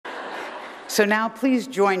So now please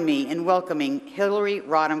join me in welcoming Hillary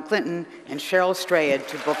Rodham Clinton and Cheryl Strayed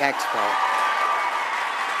to Book Expo.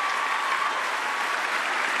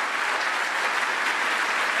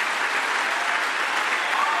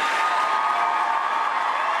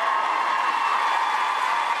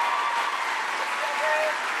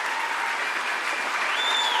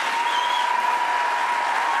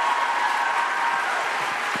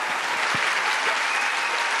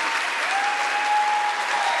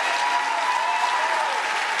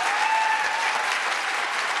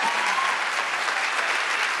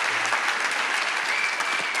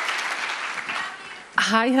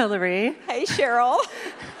 Hi, Hillary. Hey, Cheryl.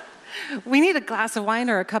 We need a glass of wine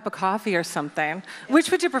or a cup of coffee or something.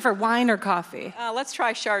 Which would you prefer, wine or coffee? Let's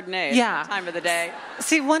try Chardonnay. Yeah. It's the time of the day.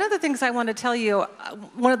 See, one of the things I want to tell you,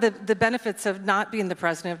 one of the benefits of not being the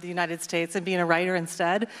President of the United States and being a writer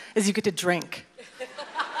instead is you get to drink.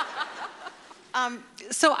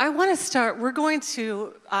 So I want to start, we're going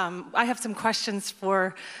to, I have some questions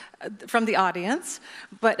from the audience,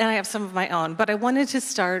 and I have some of my own, but I wanted to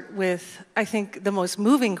start with, I think, the most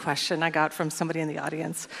moving question I got from somebody in the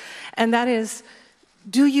audience, and that is,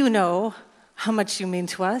 do you know how much you mean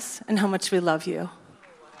to us and how much we love you?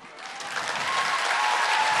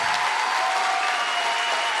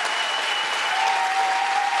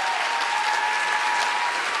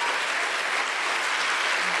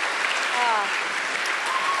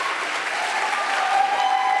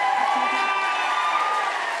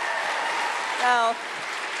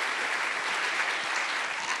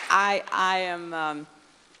 I am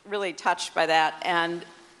really touched by that, and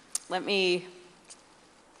let me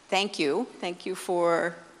thank you. Thank you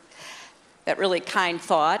for that really kind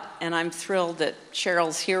thought, and I'm thrilled that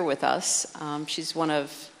Cheryl's here with us. She's one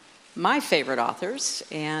of my favorite authors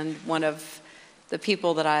and one of the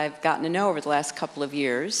people that I've gotten to know over the last couple of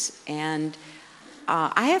years, and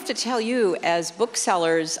I have to tell you, as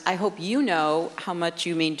booksellers, I hope you know how much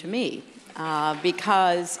you mean to me,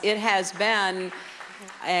 because it has been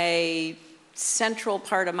a central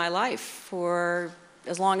part of my life for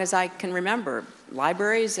as long as I can remember.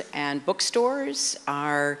 Libraries and bookstores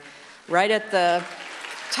are right at the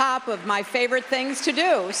top of my favorite things to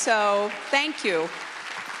do, so thank you.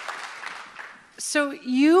 So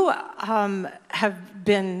you have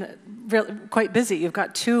been quite busy. You've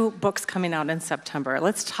got 2 books coming out in September.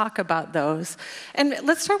 Let's talk about those. And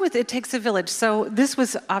let's start with It Takes a Village. So this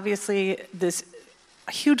was obviously this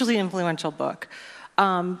hugely influential book,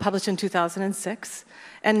 published in 2006.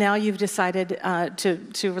 And now you've decided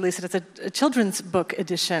to release it as a children's book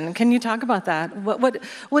edition. Can you talk about that?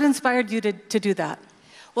 What inspired you to do that?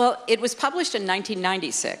 Well, it was published in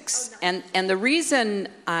 1996. And the reason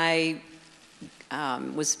I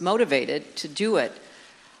was motivated to do it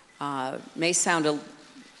may sound a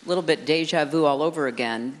little bit deja vu all over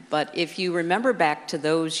again, but if you remember back to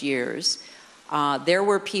those years, there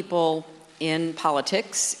were people in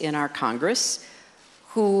politics in our Congress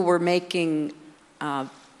who were making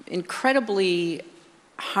incredibly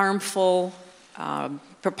harmful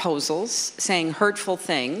proposals, saying hurtful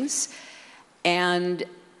things. And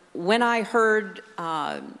when I heard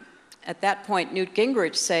at that point Newt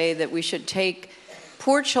Gingrich say that we should take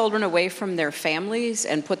poor children away from their families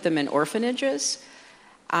and put them in orphanages,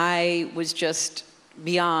 I was just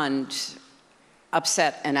beyond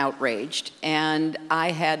upset and outraged. And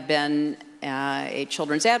I had been a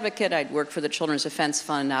children's advocate. I'd worked for the Children's Defense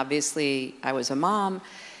Fund. Obviously, I was a mom.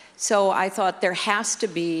 So I thought there has to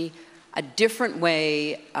be a different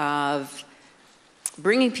way of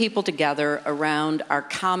bringing people together around our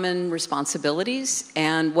common responsibilities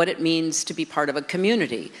and what it means to be part of a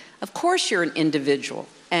community. Of course, you're an individual.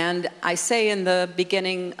 And I say in the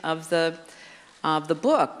beginning of the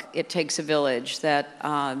book, It Takes a Village, that,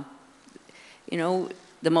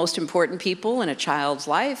 the most important people in a child's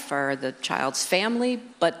life are the child's family,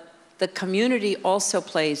 but the community also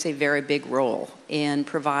plays a very big role in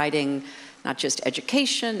providing not just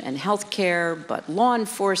education and healthcare, but law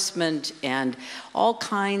enforcement and all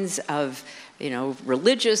kinds of,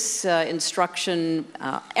 religious instruction,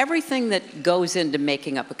 everything that goes into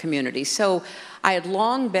making up a community. So I had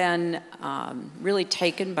long been really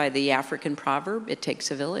taken by the African proverb, it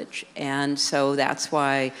takes a village. And so that's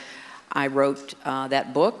why I wrote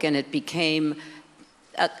that book, and it became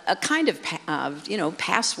a kind of,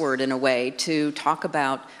 password in a way to talk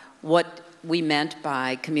about what we meant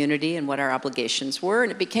by community and what our obligations were.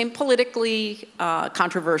 And it became politically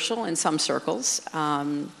controversial in some circles.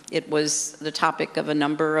 It was the topic of a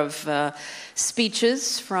number of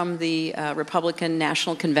speeches from the Republican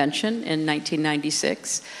National Convention in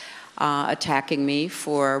 1996, attacking me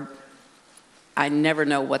for, I never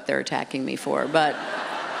know what they're attacking me for, but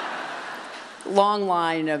long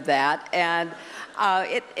line of that, and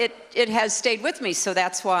it has stayed with me. So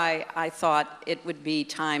that's why I thought it would be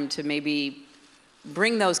time to maybe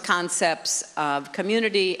bring those concepts of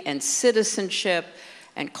community and citizenship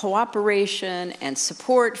and cooperation and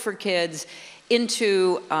support for kids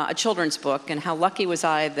into a children's book. And how lucky was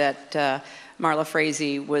I that Marla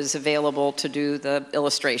Frazee was available to do the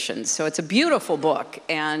illustrations. So it's a beautiful book,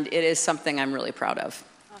 and it is something I'm really proud of.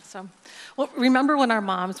 Awesome. Well, remember when our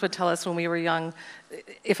moms would tell us when we were young,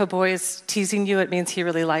 if a boy is teasing you, it means he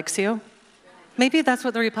really likes you? Maybe that's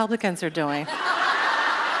what the Republicans are doing.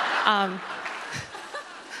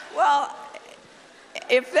 Well,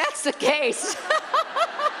 if that's the case,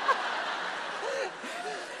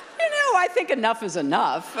 I think enough is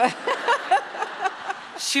enough.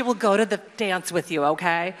 She will go to the dance with you,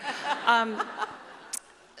 okay?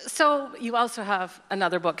 So you also have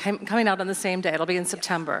another book coming out on the same day. It'll be in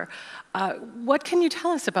September. What can you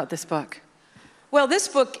tell us about this book? Well, this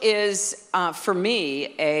book is, for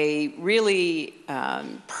me, a really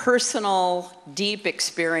personal, deep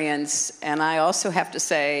experience, and I also have to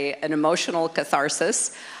say an emotional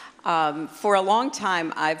catharsis. For a long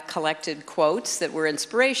time, I've collected quotes that were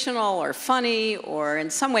inspirational or funny or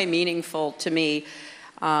in some way meaningful to me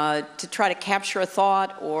to try to capture a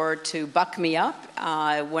thought or to buck me up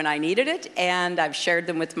when I needed it. And I've shared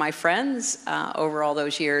them with my friends over all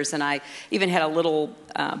those years. And I even had a little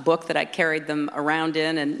book that I carried them around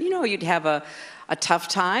in. And, you'd have a tough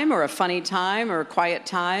time or a funny time or a quiet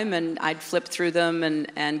time, and I'd flip through them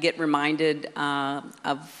and get reminded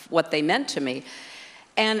of what they meant to me.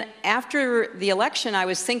 And after the election, I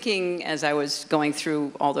was thinking, as I was going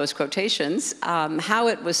through all those quotations, how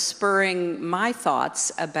it was spurring my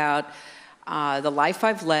thoughts about the life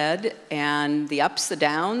I've led and the ups, the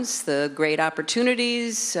downs, the great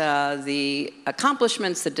opportunities, the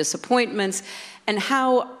accomplishments, the disappointments, and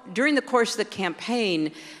how during the course of the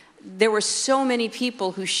campaign, there were so many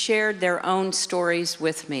people who shared their own stories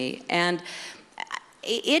with me. And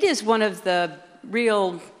it is one of the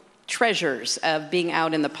real treasures of being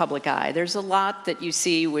out in the public eye. There's a lot that you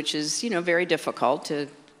see which is, very difficult, to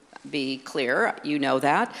be clear,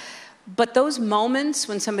 that. But those moments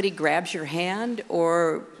when somebody grabs your hand,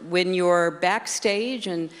 or when you're backstage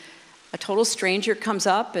and a total stranger comes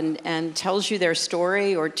up and tells you their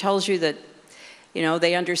story, or tells you that,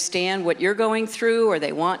 they understand what you're going through, or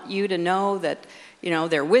they want you to know that,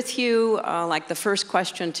 they're with you, like the first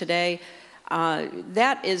question today,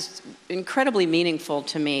 that is incredibly meaningful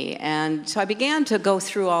to me. And so I began to go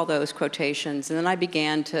through all those quotations, and then I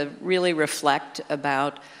began to really reflect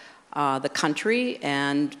about the country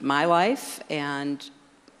and my life and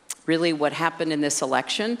really what happened in this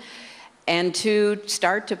election, and to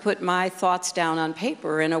start to put my thoughts down on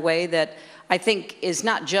paper in a way that I think is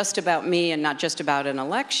not just about me and not just about an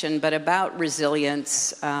election, but about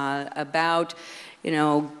resilience, about,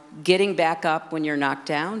 getting back up when you're knocked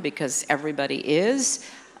down, because everybody is,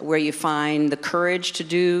 where you find the courage to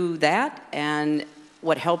do that and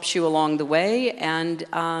what helps you along the way. And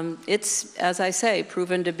it's, as I say,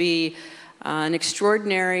 proven to be an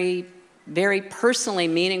extraordinary, very personally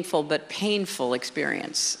meaningful but painful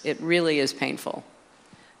experience. It really is painful.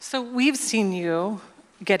 So we've seen you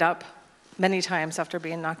get up many times after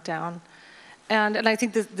being knocked down. And I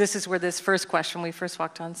think this is where this first question, when we first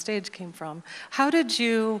walked on stage, came from. How did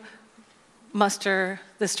you muster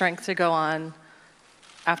the strength to go on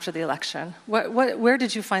after the election? Where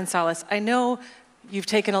did you find solace? I know you've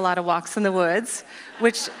taken a lot of walks in the woods,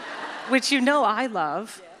 which I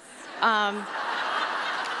love.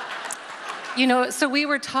 So we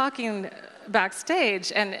were talking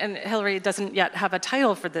backstage, and Hillary doesn't yet have a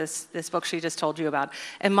title for this book she just told you about.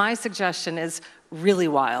 And my suggestion is Really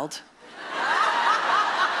Wild.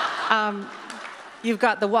 You've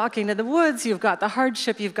got the walking in the woods, you've got the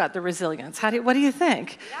hardship, you've got the resilience. What do you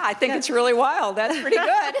think? Yeah, I think it's really wild. That's pretty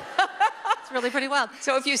good. It's really pretty wild.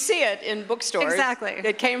 So if you see it in bookstores, exactly.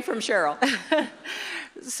 It came from Cheryl.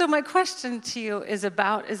 So my question to you is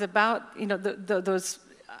about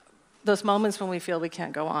those moments when we feel we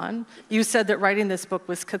can't go on. You said that writing this book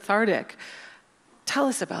was cathartic. Tell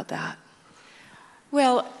us about that.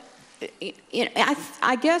 Well,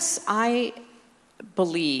 I guess I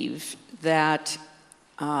believe that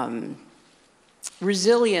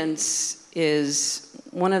resilience is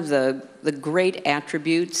one of the great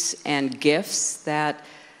attributes and gifts that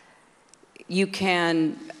you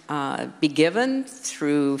can be given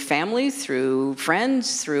through family, through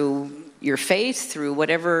friends, through your faith, through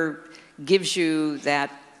whatever gives you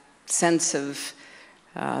that sense of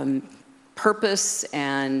purpose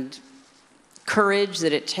and courage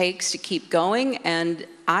that it takes to keep going. And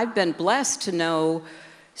I've been blessed to know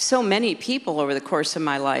so many people over the course of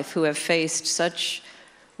my life who have faced such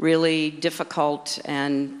really difficult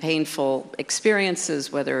and painful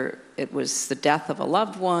experiences, whether it was the death of a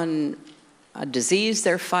loved one, a disease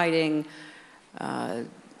they're fighting,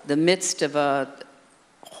 the midst of a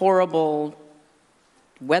horrible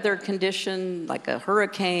weather condition like a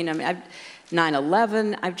hurricane. I mean,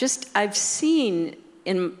 9/11. I've seen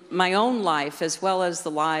in my own life, as well as the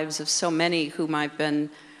lives of so many whom I've been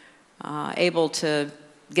able to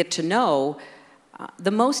get to know,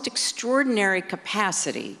 the most extraordinary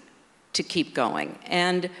capacity to keep going.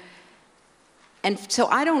 And so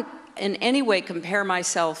I don't in any way compare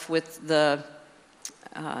myself with the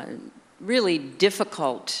really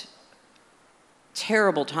difficult,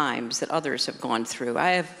 terrible times that others have gone through.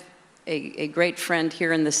 I have a great friend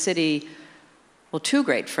here in the city, well, two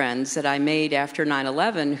great friends that I made after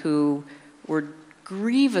 9/11 who were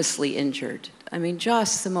grievously injured. I mean,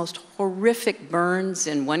 just the most horrific burns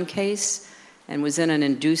in one case, and was in an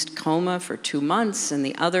induced coma for 2 months, and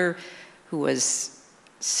the other who was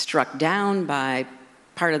struck down by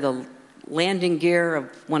part of the landing gear of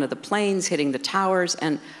one of the planes hitting the towers.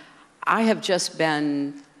 And I have just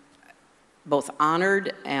been both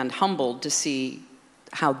honored and humbled to see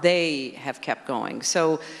how they have kept going.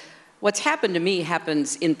 So what's happened to me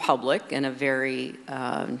happens in public in a very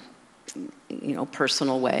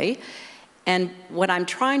personal way. And what I'm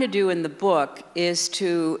trying to do in the book is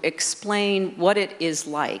to explain what it is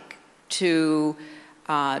like to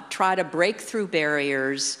try to break through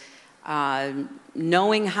barriers,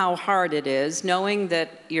 knowing how hard it is, knowing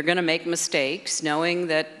that you're going to make mistakes, knowing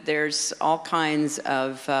that there's all kinds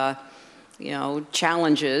of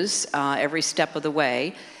challenges every step of the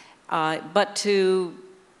way, but to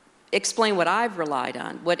explain what I've relied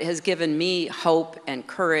on, what has given me hope and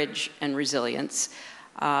courage and resilience.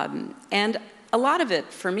 And a lot of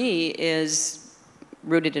it for me is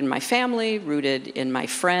rooted in my family, rooted in my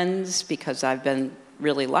friends, because I've been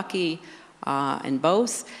really lucky in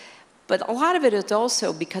both. But a lot of it is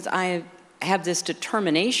also because I have this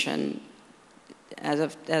determination,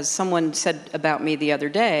 as someone said about me the other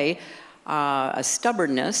day, a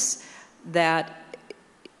stubbornness that,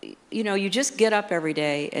 you just get up every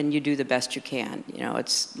day and you do the best you can.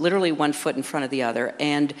 It's literally one foot in front of the other.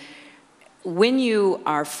 And when you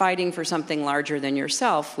are fighting for something larger than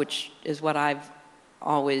yourself, which is what I've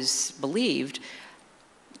always believed,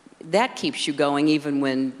 that keeps you going even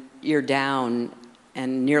when you're down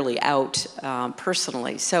and nearly out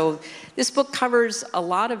personally. So this book covers a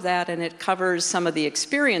lot of that, and it covers some of the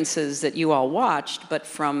experiences that you all watched, but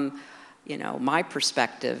from my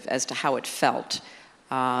perspective as to how it felt.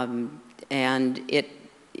 And it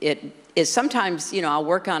is sometimes, I'll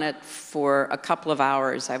work on it for a couple of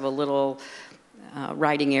hours. I have a little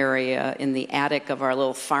writing area in the attic of our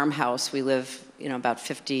little farmhouse. We live, about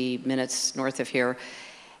 50 minutes north of here.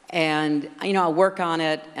 And, I'll work on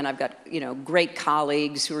it, and I've got, great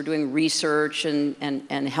colleagues who are doing research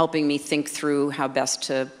and helping me think through how best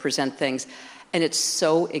to present things. And it's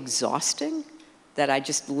so exhausting that I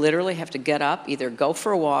just literally have to get up, either go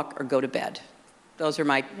for a walk or go to bed. Those are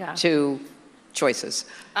my two choices.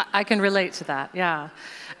 I can relate to that, yeah.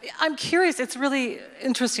 I'm curious, it's really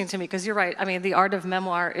interesting to me, because you're right. I mean, the art of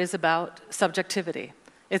memoir is about subjectivity.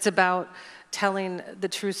 It's about telling the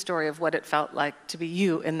true story of what it felt like to be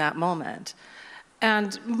you in that moment.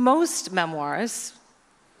 And most memoirs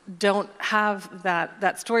don't have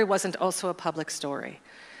that story wasn't also a public story.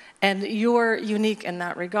 And you're unique in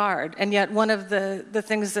that regard. And yet one of the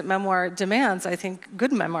things that memoir demands, I think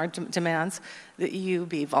good memoir demands, that you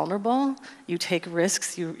be vulnerable, you take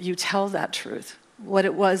risks, you tell that truth, what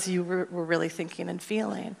it was you were really thinking and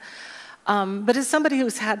feeling. But as somebody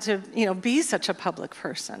who's had to, be such a public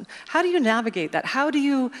person, how do you navigate that? How do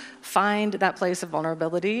you find that place of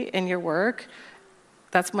vulnerability in your work?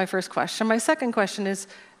 That's my first question. My second question is,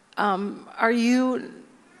 are you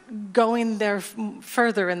going there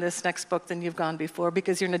further in this next book than you've gone before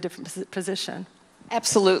because you're in a different position?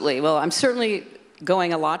 Absolutely. Well, I'm certainly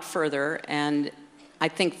going a lot further, and I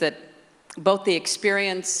think that both the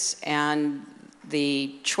experience and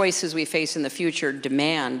the choices we face in the future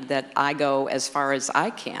demand that I go as far as I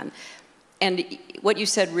can. And what you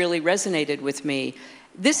said really resonated with me.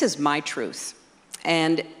 This is my truth.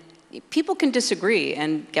 And people can disagree,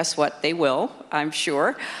 and guess what? They will, I'm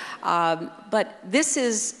sure. But this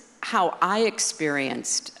is how I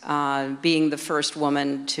experienced being the first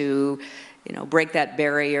woman to, break that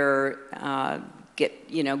barrier,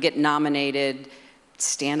 get nominated,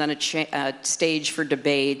 stand on a stage for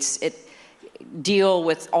debates, deal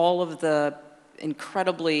with all of the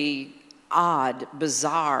incredibly odd,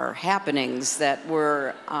 bizarre happenings that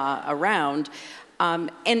were around.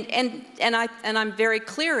 I'm very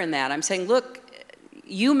clear in that. I'm saying, look,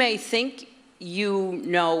 you may think you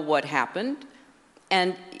know what happened,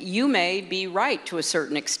 and you may be right to a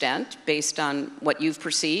certain extent based on what you've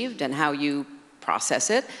perceived and how you process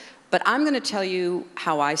it, but I'm going to tell you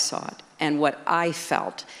how I saw it and what I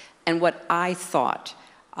felt and what I thought,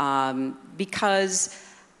 because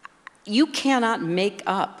you cannot make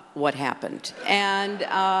up what happened. And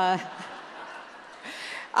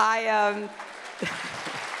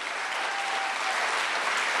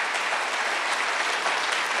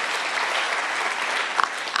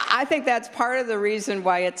I think that's part of the reason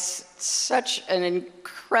why it's such an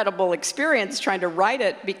incredible experience trying to write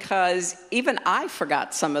it, because even I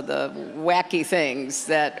forgot some of the wacky things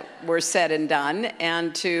that were said and done,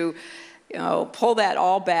 and to, you know, pull that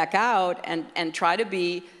all back out and try to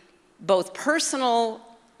be both personal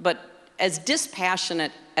but as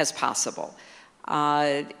dispassionate as possible,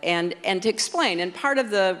 and to explain. And part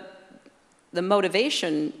of the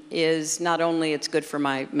motivation is not only it's good for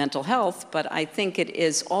my mental health, but I think it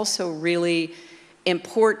is also really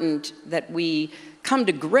important that we come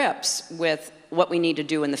to grips with what we need to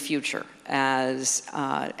do in the future as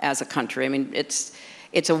a country. I mean, it's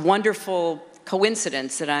a wonderful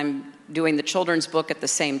coincidence that I'm doing the children's book at the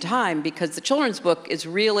same time, because the children's book is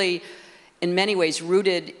really, in many ways,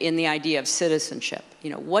 rooted in the idea of citizenship. You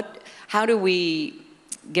know, how do we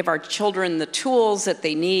give our children the tools that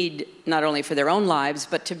they need, not only for their own lives,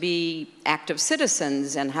 but to be active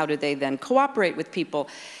citizens, and how do they then cooperate with people?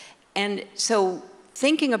 And so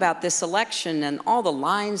thinking about this election and all the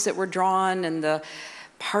lines that were drawn and the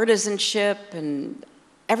partisanship and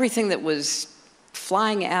everything that was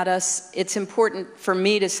flying at us, it's important for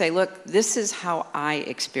me to say, look, this is how I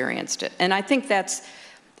experienced it. And I think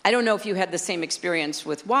I don't know if you had the same experience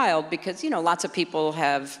with Wild, because, you know, lots of people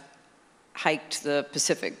have hiked the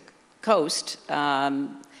Pacific Coast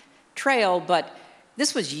Trail, but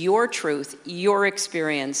this was your truth, your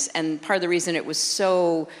experience, and part of the reason it was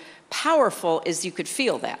so powerful is you could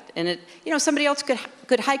feel that. And it, you know, somebody else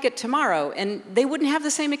could hike it tomorrow and they wouldn't have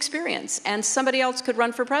the same experience, and somebody else could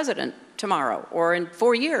run for president tomorrow or in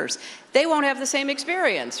 4 years. They won't have the same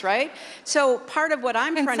experience, right? So part of what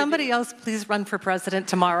I'm trying to do... Can somebody else please run for president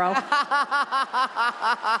tomorrow?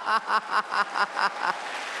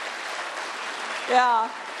 Yeah,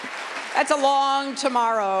 that's a long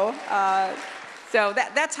tomorrow. So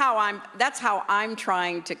that's how I'm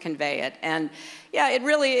trying to convey it. And yeah, it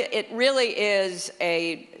really is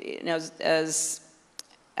a, you know, as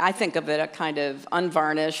I think of it, a kind of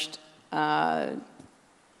unvarnished, you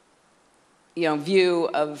know, view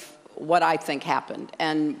of what I think happened,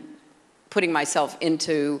 and putting myself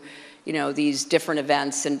into, you know, these different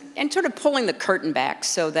events, and sort of pulling the curtain back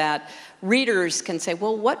so that readers can say,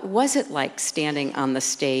 well, what was it like standing on the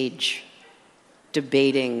stage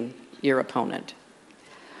debating your opponent?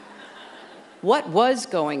 What was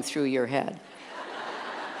going through your head?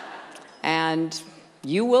 And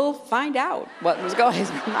you will find out what was going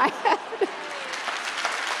through my head.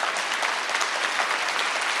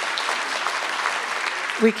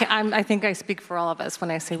 I think I speak for all of us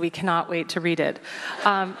when I say we cannot wait to read it.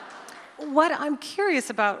 What I'm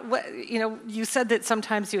curious about, you know, you said that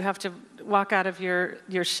sometimes you have to walk out of your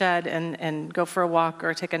shed and go for a walk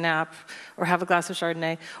or take a nap or have a glass of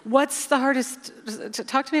Chardonnay. What's the hardest?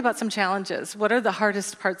 Talk to me about some challenges. What are the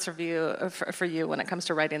hardest parts of you for you when it comes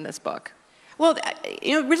to writing this book? Well,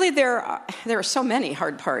 you know, really there are so many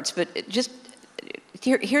hard parts, but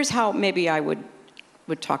here's how maybe I would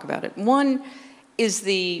talk about it. One is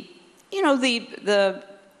the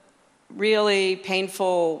really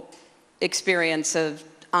painful experience of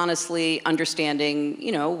honestly understanding,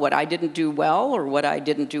 you know, what I didn't do well, or what I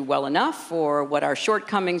didn't do well enough, or what our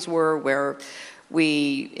shortcomings were, where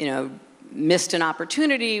we, you know, missed an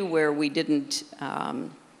opportunity, where we didn't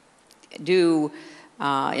do,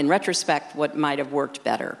 in retrospect, what might have worked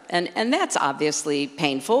better. And that's obviously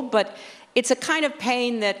painful, but it's a kind of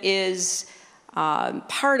pain that is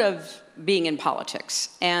part of being in politics.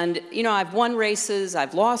 And, you know, I've won races,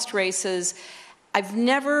 I've lost races. I've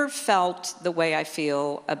never felt the way I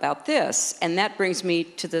feel about this. And that brings me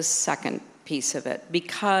to the second piece of it,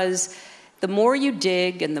 because the more you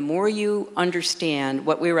dig and the more you understand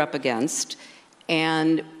what we were up against,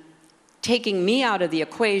 and taking me out of the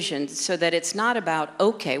equation so that it's not about,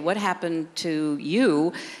 okay, what happened to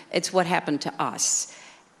you, it's what happened to us.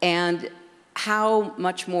 And how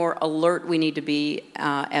much more alert we need to be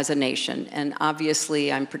as a nation. And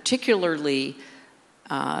obviously, I'm particularly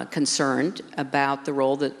concerned about the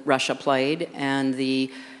role that Russia played and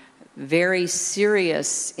the very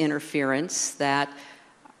serious interference that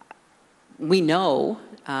we know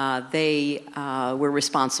they were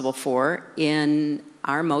responsible for in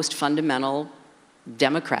our most fundamental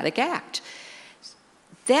democratic act.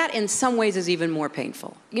 That, in some ways, is even more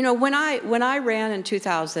painful. You know, when I ran in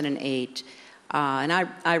 2008, and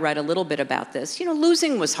I write a little bit about this, you know,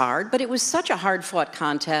 losing was hard, but it was such a hard-fought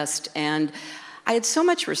contest, and I had so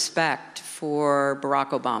much respect for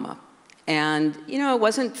Barack Obama. And, you know, it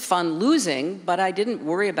wasn't fun losing, but I didn't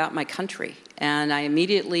worry about my country. And I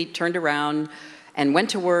immediately turned around and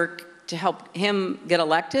went to work to help him get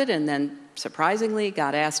elected, and then, surprisingly,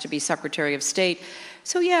 got asked to be Secretary of State.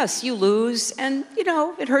 So yes, you lose, and, you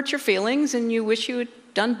know, it hurts your feelings, and you wish you had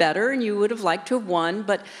done better, and you would have liked to have won,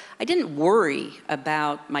 but I didn't worry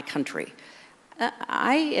about my country.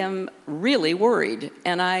 I am really worried,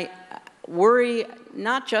 and I worry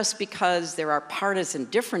not just because there are partisan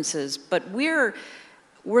differences, but we're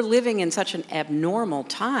living in such an abnormal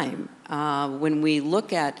time when we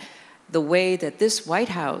look at the way that this White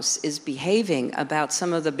House is behaving about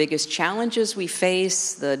some of the biggest challenges we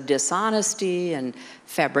face, the dishonesty and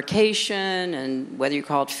fabrication, and whether you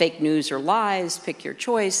call it fake news or lies, pick your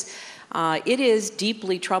choice. It is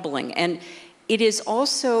deeply troubling. And it is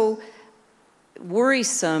also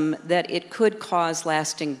worrisome that it could cause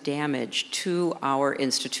lasting damage to our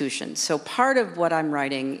institutions. So part of what I'm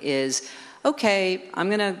writing is, okay, I'm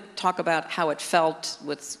going to talk about how it felt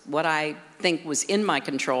with what I think was in my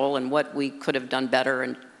control and what we could have done better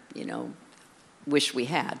and, you know, wish we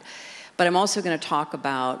had. But I'm also going to talk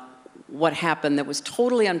about what happened that was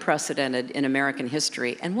totally unprecedented in American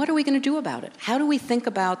history, and what are we going to do about it? How do we think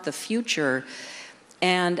about the future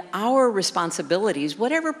and our responsibilities,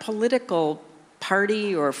 whatever political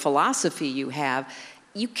party or philosophy you have?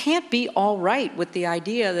 You can't be all right with the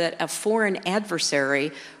idea that a foreign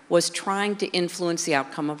adversary was trying to influence the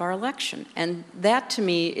outcome of our election. And that, to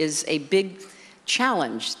me, is a big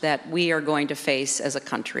challenge that we are going to face as a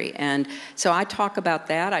country. And so I talk about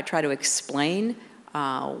that. I try to explain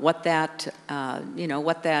what happened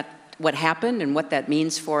and what that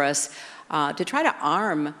means for us, to try to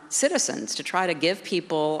arm citizens, to try to give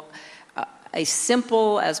people a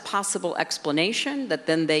simple as possible explanation that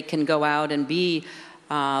then they can go out and be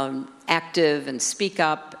active and speak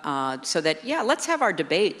up, so that, yeah, let's have our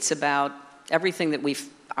debates about everything that we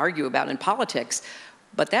argue about in politics,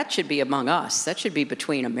 but that should be among us. That should be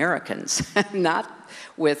between Americans, not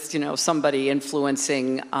with, you know, somebody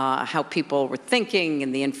influencing how people were thinking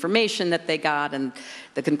and the information that they got and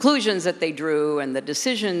the conclusions that they drew and the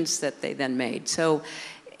decisions that they then made. So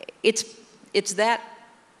it's that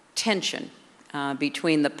tension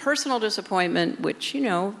between the personal disappointment, which, you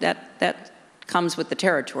know, that comes with the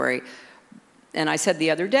territory. And I said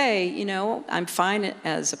the other day, you know, I'm fine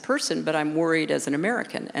as a person, but I'm worried as an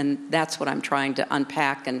American. And that's what I'm trying to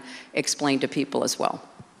unpack and explain to people as well.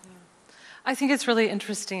 I think it's really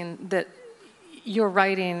interesting that your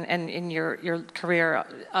writing and in your career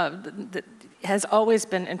that has always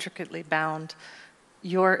been intricately bound,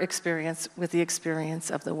 your experience with the experience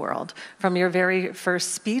of the world. From your very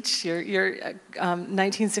first speech, your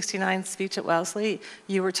 1969 speech at Wellesley,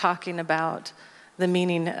 you were talking about the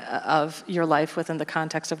meaning of your life within the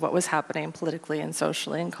context of what was happening politically and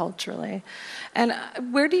socially and culturally. And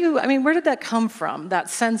where did that come from, that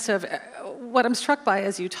sense of, what I'm struck by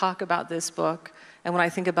as you talk about this book, and when I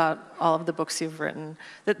think about all of the books you've written,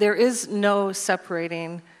 that there is no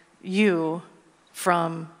separating you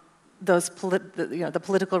from those the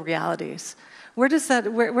political realities. Where did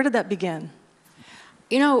that begin?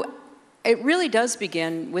 You know, it really does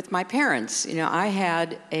begin with my parents. You know, I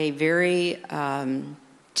had a very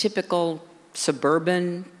typical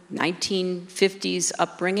suburban 1950s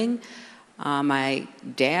upbringing. My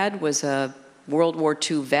dad was a World War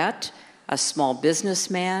II vet, a small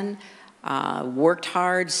businessman, worked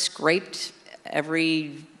hard, scraped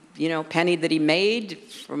every, you know, penny that he made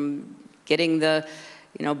from getting the,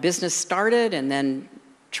 you know, business started, and then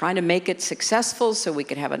trying to make it successful so we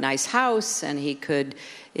could have a nice house and he could,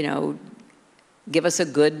 you know, give us a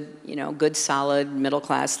good, you know, good solid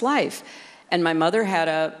middle-class life. And my mother had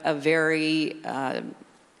a very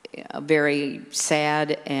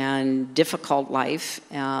sad and difficult life,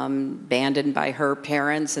 abandoned by her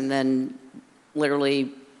parents and then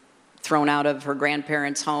literally thrown out of her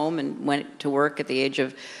grandparents' home and went to work at the age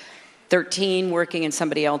of 13 working in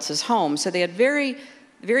somebody else's home. So they had very,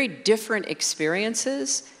 very different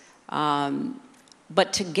experiences,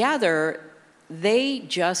 but together they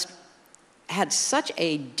just had such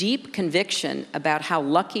a deep conviction about how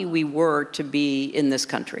lucky we were to be in this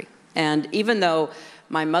country. And even though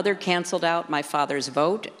my mother canceled out my father's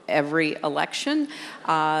vote every election,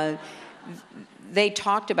 they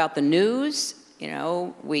talked about the news.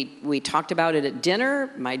 we talked about it at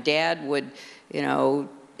dinner. My dad would,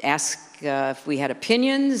 ask if we had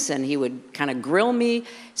opinions, and he would kind of grill me.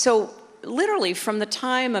 So literally from the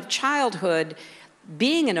time of childhood,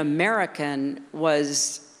 being an American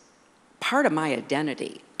was part of my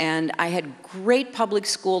identity. And I had great public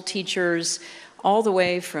school teachers all the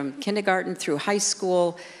way from kindergarten through high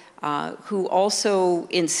school who also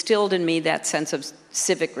instilled in me that sense of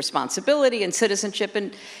civic responsibility and citizenship.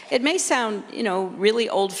 And it may sound, really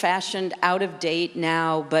old-fashioned, out of date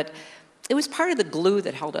now, but it was part of the glue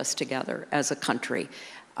that held us together as a country.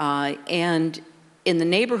 And in the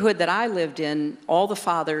neighborhood that I lived in, all the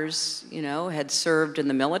fathers, had served in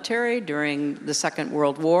the military during the Second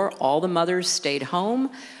World War. All the mothers stayed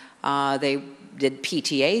home. They did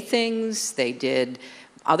PTA things. They did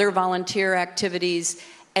other volunteer activities.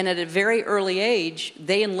 And at a very early age,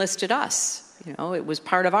 they enlisted us. It was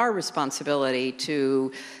part of our responsibility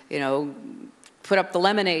to, put up the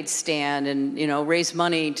lemonade stand and, raise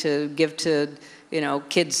money to give to,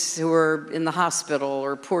 kids who were in the hospital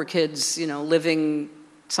or poor kids, living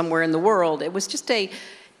somewhere in the world. It was just a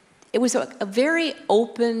very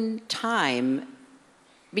open time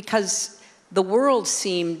because the world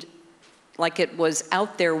seemed like it was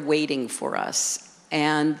out there waiting for us.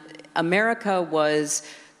 And America was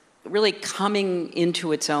really coming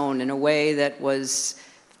into its own in a way that was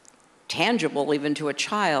tangible even to a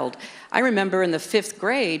child. I remember in the 5th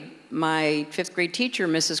grade, my 5th grade teacher,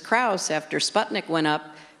 Mrs. Krause, after Sputnik went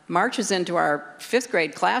up, marches into our 5th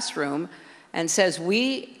grade classroom and says,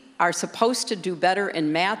 "We are supposed to do better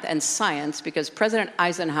in math and science because President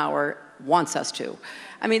Eisenhower wants us to."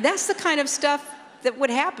 I mean, that's the kind of stuff that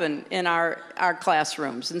would happen in our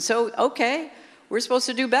classrooms. And so, okay, we're supposed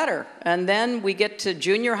to do better. And then we get to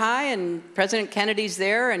junior high and President Kennedy's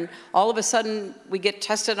there, and all of a sudden we get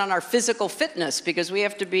tested on our physical fitness because we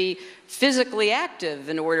have to be physically active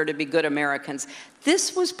in order to be good Americans.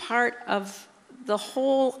 This was part of the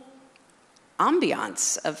whole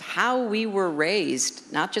ambiance of how we were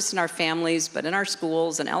raised, not just in our families, but in our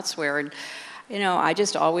schools and elsewhere. And, I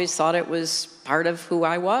just always thought it was part of who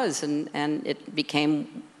I was, and it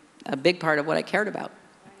became a big part of what I cared about.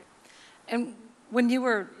 And when you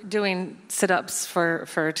were doing sit-ups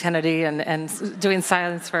for Kennedy and doing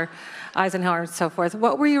silence for Eisenhower and so forth,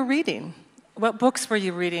 what were you reading? What books were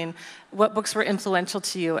you reading? What books were influential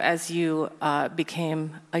to you as you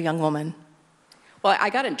became a young woman? Well, I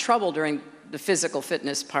got in trouble during the physical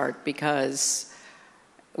fitness part because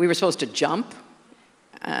we were supposed to jump.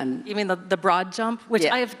 And you mean the broad jump, which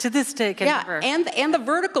I have to this day can never. And the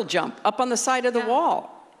vertical jump up on the side of the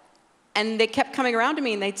wall. And they kept coming around to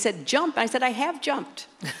me and they said, "Jump." And I said, "I have jumped."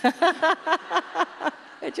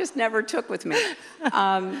 It just never took with me.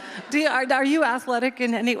 Are you athletic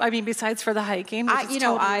in any? I mean, besides for the hiking?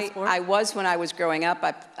 I was when I was growing up.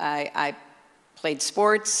 I played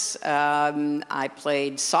sports. I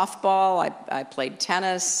played softball. I played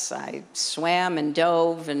tennis. I swam and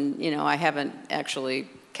dove, and I haven't actually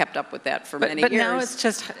kept up with that for many years. But now it's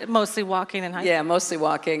just mostly walking and hiking? Yeah, mostly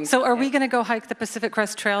walking. So are we going to go hike the Pacific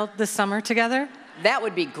Crest Trail this summer together? That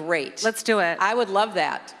would be great. Let's do it. I would love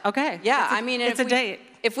that. Okay. Yeah, it's a date.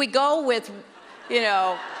 If we go with,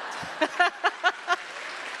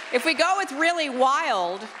 if we go with really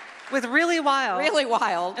wild. With really wild. Really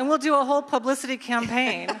wild. And we'll do a whole publicity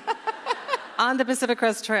campaign on the Pacific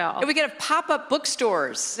Crest Trail. And we could have pop-up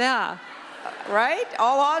bookstores. Yeah. Right?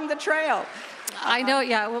 All on the trail. I know,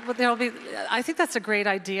 yeah. Well, there'll be. I think that's a great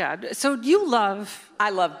idea. So you love. I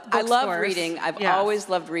love reading. I've always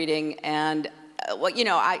loved reading, and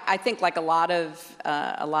I think like a lot of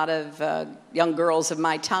young girls of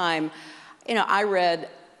my time, I read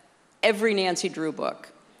every Nancy Drew book.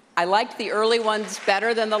 I liked the early ones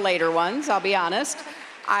better than the later ones. I'll be honest.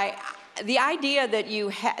 The idea that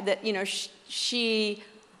she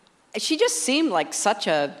just seemed like such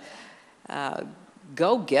a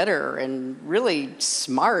go-getter and really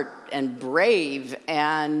smart and brave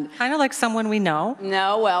and kind of like someone we know.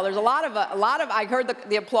 No, well, there's a lot of I heard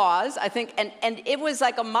the applause, I think, and it was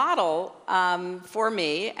like a model for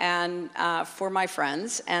me and for my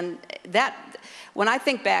friends, and that when I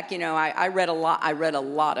think back, I read a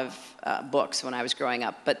lot of books when I was growing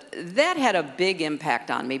up, but that had a big impact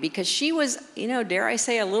on me because she was, dare I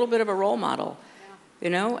say, a little bit of a role model.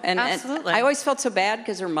 And Absolutely. I always felt so bad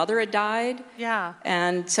because her mother had died. Yeah.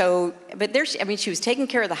 And so, but she was taking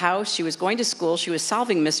care of the house. She was going to school. She was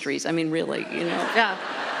solving mysteries. I mean, really, Yeah.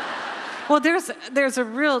 Well, there's a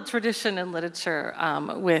real tradition in literature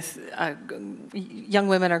with young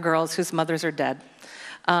women or girls whose mothers are dead.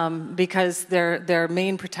 because their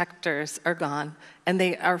main protectors are gone, and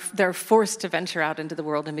they're forced to venture out into the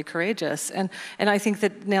world and be courageous. And I think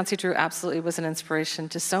that Nancy Drew absolutely was an inspiration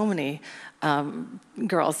to so many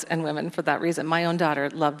girls and women for that reason. My own daughter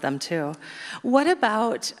loved them too. What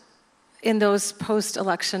about in those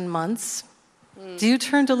post-election months? Do you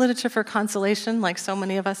turn to literature for consolation like so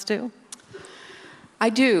many of us do? I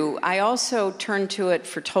do. I also turn to it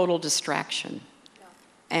for total distraction.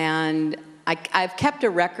 And I've kept a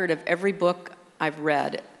record of every book I've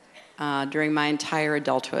read during my entire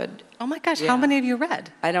adulthood. Oh my gosh, how many have you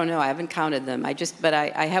read? I don't know. I haven't counted them. But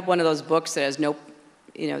I have one of those books that has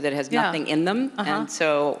that has nothing in them, and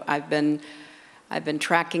so I've been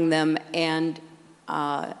tracking them. And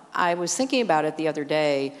I was thinking about it the other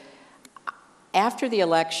day. After the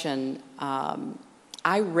election,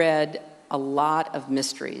 I read a lot of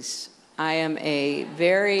mysteries. I am a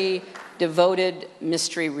very devoted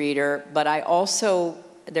mystery reader, but I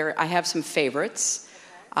have some favorites.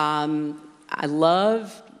 I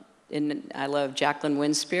love Jacqueline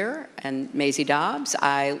Winspear and Maisie Dobbs.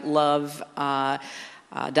 I love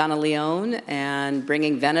Donna Leone and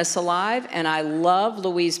Bringing Venice Alive, and I love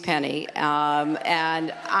Louise Penny.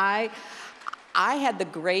 And I had the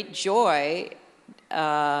great joy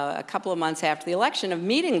a couple of months after the election of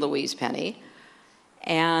meeting Louise Penny,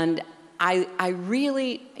 and I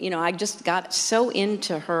really, I just got so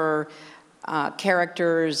into her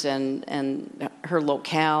characters and her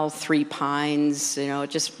locale, Three Pines. It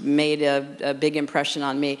just made a big impression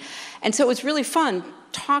on me. And so it was really fun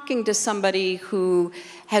talking to somebody who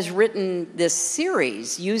has written this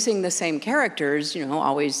series using the same characters,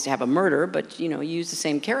 always have a murder, but, use the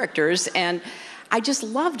same characters. And I just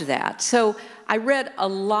loved that. So I read a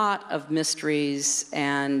lot of mysteries,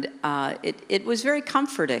 and it was very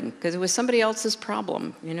comforting because it was somebody else's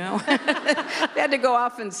problem, They had to go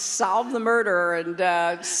off and solve the murder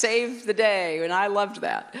and save the day, and I loved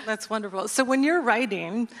that. That's wonderful. So when you're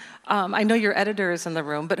writing, I know your editor is in the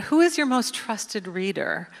room, but who is your most trusted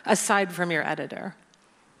reader aside from your editor?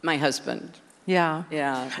 My husband. Yeah.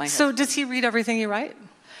 Yeah, my husband. So does he read everything you write?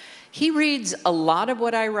 He reads a lot of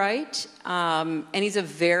what I write, and he's a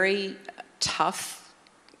very tough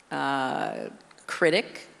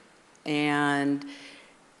critic and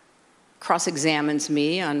cross-examines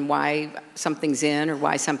me on why something's in or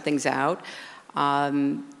why something's out.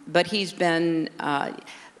 But he's been,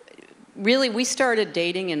 we started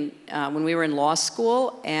dating when we were in law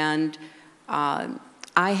school, and I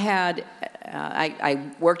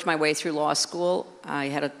worked my way through law school. I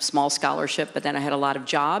had a small scholarship, but then I had a lot of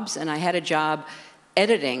jobs, and I had a job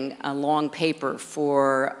editing a long paper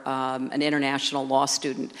for an international law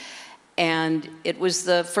student. And it was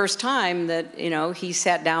the first time that, he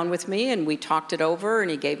sat down with me and we talked it over, and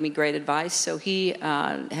he gave me great advice. So he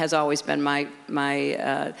has always been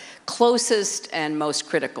my closest and most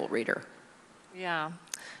critical reader. Yeah,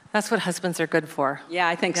 that's what husbands are good for. Yeah,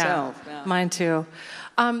 I think so. Yeah. Mine too.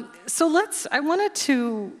 So I wanted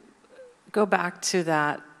to go back to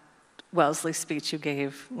that Wellesley speech you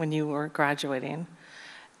gave when you were graduating.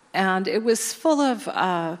 And it was full of,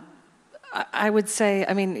 I would say,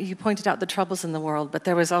 you pointed out the troubles in the world, but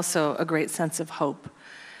there was also a great sense of hope.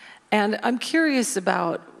 And I'm curious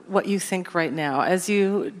about what you think right now. As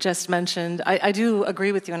you just mentioned, I do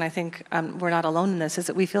agree with you, and I think we're not alone in this, is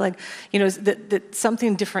that we feel like, that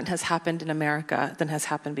something different has happened in America than has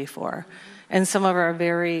happened before. And some of our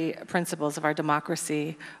very principles of our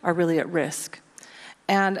democracy are really at risk.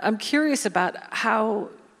 And I'm curious about how,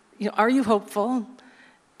 are you hopeful?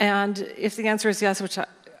 And if the answer is yes, which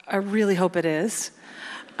I really hope it is,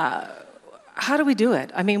 how do we do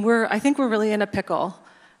it? I think we're really in a pickle.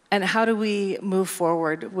 And how do we move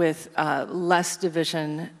forward with less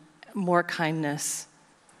division, more kindness?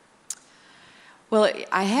 Well,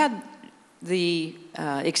 I had the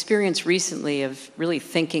experience recently of really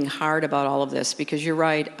thinking hard about all of this, because you're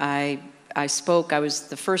right, I was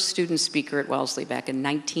the first student speaker at Wellesley back in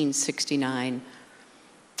 1969.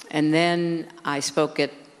 And then I spoke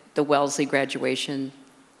at the Wellesley graduation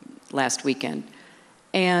last weekend.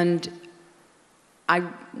 And I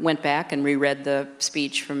went back and reread the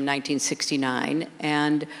speech from 1969,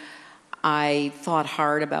 and I thought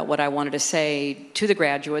hard about what I wanted to say to the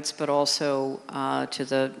graduates, but also to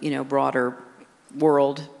the broader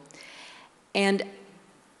world. And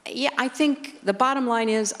yeah, I think the bottom line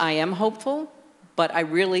is I am hopeful, but I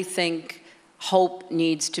really think hope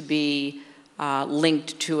needs to be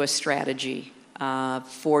linked to a strategy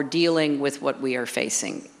for dealing with what we are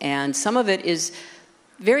facing. And some of it is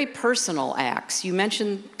very personal acts. You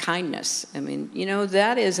mentioned kindness.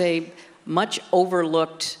 That is a much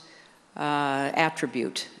overlooked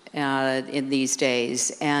attribute. in these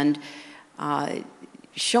days. And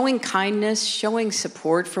showing kindness, showing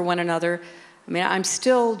support for one another. I mean, I'm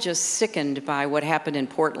still just sickened by what happened in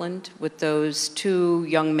Portland with those two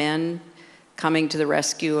young men coming to the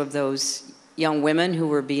rescue of those young women who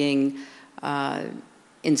were being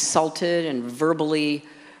insulted and verbally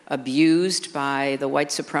abused by the white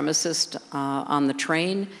supremacist on the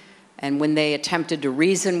train. And when they attempted to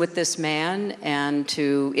reason with this man and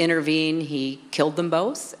to intervene, he killed them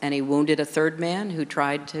both, and he wounded a third man who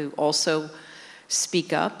tried to also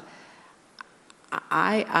speak up.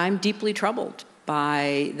 I'm deeply troubled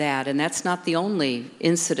by that, and that's not the only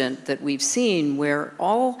incident that we've seen where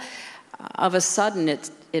all of a sudden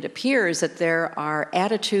it appears that there are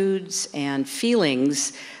attitudes and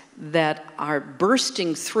feelings that are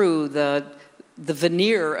bursting through the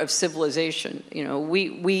veneer of civilization. You know,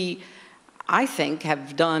 we I think,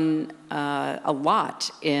 have done a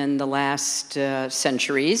lot in the last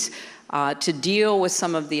centuries to deal with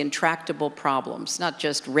some of the intractable problems, not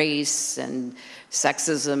just race and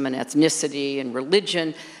sexism and ethnicity and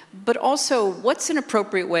religion, but also what's an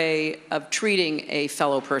appropriate way of treating a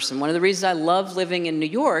fellow person. One of the reasons I love living in New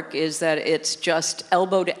York is that it's just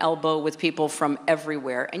elbow to elbow with people from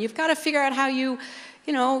everywhere. And you've got to figure out how you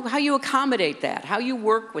accommodate that, how you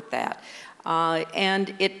work with that.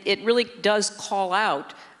 And it really does call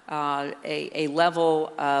out a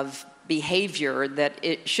level of behavior that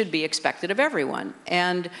it should be expected of everyone.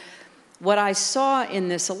 And what I saw in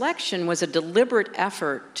this election was a deliberate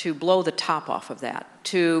effort to blow the top off of that,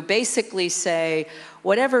 to basically say,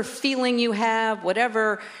 whatever feeling you have,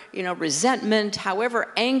 whatever, resentment,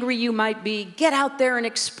 however angry you might be, get out there and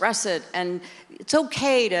express it. And it's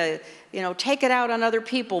okay to, take it out on other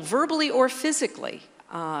people, verbally or physically,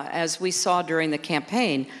 as we saw during the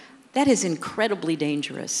campaign. That is incredibly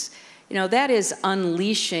dangerous. That is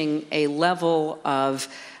unleashing a level of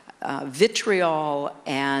vitriol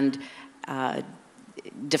and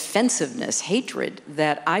defensiveness, hatred,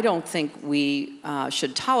 that I don't think we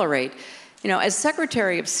should tolerate. As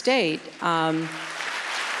Secretary of State,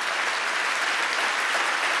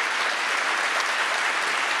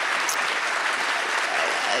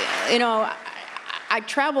 I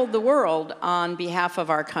traveled the world on behalf of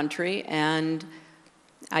our country, and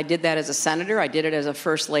I did that as a senator. I did it as a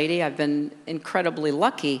first lady. I've been incredibly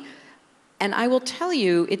lucky. And I will tell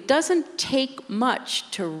you, it doesn't take much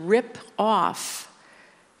to rip off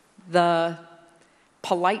the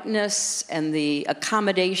politeness and the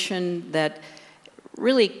accommodation that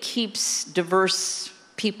really keeps diverse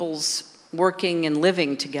peoples working and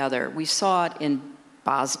living together. We saw it in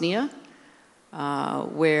Bosnia,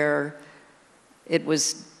 where it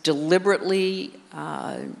was deliberately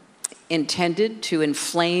intended to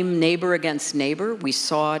inflame neighbor against neighbor. We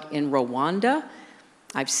saw it in Rwanda.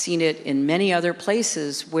 I've seen it in many other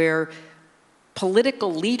places where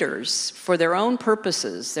political leaders, for their own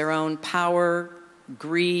purposes, their own power,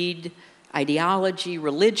 greed, ideology,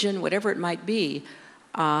 religion, whatever it might be,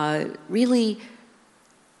 really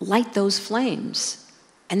light those flames.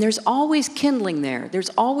 And there's always kindling there. There's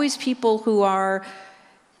always people who are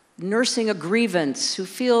nursing a grievance, who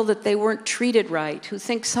feel that they weren't treated right, who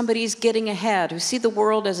think somebody's getting ahead, who see the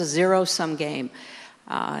world as a zero-sum game.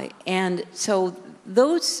 And so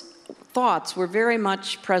those thoughts were very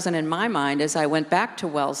much present in my mind as I went back to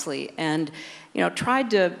Wellesley and,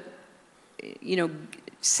 tried to,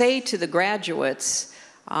 say to the graduates,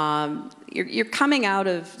 you're coming out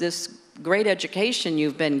of this great education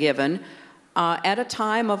you've been given at a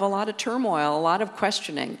time of a lot of turmoil, a lot of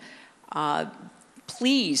questioning.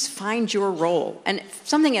 Please find your role. And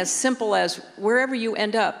something as simple as wherever you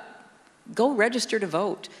end up, go register to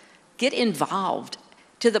vote. Get involved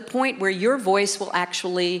to the point where your voice will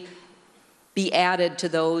actually be added to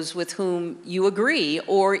those with whom you agree,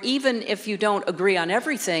 or even if you don't agree on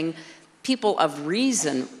everything, people of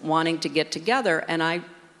reason wanting to get together. And I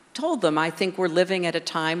told them, I think we're living at a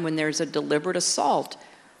time when there's a deliberate assault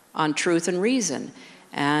on truth and reason.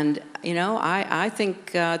 And, I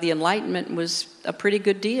think the Enlightenment was a pretty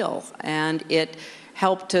good deal, and it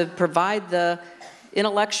helped to provide the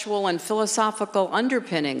intellectual and philosophical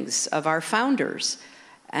underpinnings of our founders.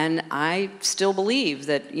 And I still believe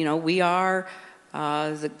that, we are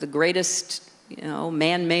the greatest,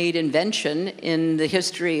 man-made invention in the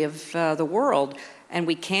history of the world. And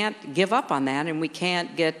we can't give up on that, and we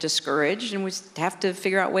can't get discouraged, and we have to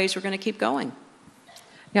figure out ways we're going to keep going.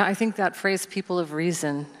 Yeah, I think that phrase, people of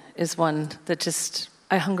reason, is one that just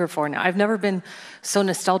I hunger for now. I've never been so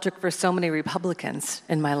nostalgic for so many Republicans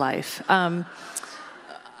in my life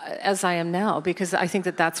as I am now, because I think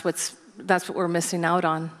that's what we're missing out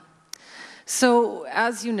on. So,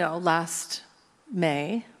 as you know, last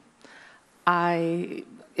May, I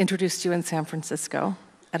introduced you in San Francisco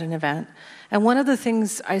at an event. And one of the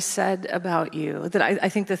things I said about you, that I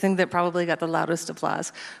think the thing that probably got the loudest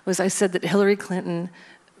applause, was I said that Hillary Clinton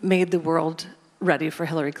made the world ready for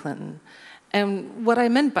Hillary Clinton. And what I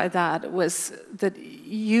meant by that was that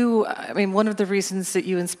you, I mean, one of the reasons that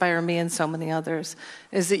you inspire me and so many others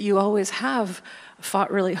is that you always have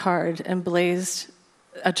fought really hard and blazed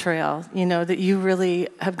a trail, you know, that you really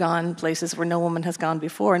have gone places where no woman has gone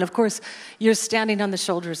before. And of course, you're standing on the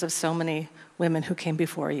shoulders of so many women who came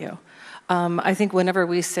before you. I think whenever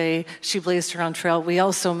we say she blazed her own trail, we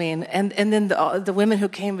also mean, and then the women who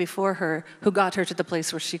came before her, who got her to the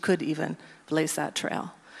place where she could even blaze that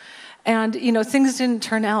trail. And, you know, things didn't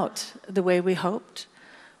turn out the way we hoped.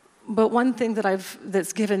 But one thing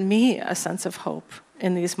that's given me a sense of hope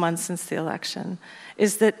in these months since the election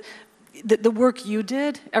is that the work you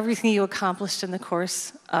did, everything you accomplished in the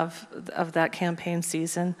course of that campaign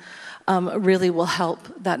season, really will help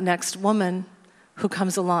that next woman who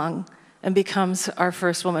comes along and becomes our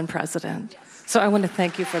first woman president. So I want to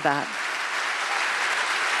thank you for that.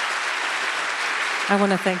 I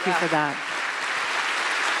want to thank you for that.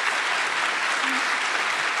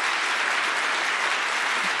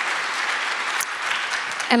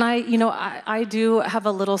 And I do have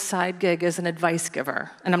a little side gig as an advice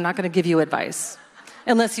giver, and I'm not going to give you advice,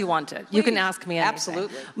 unless you want it. You can ask me anything.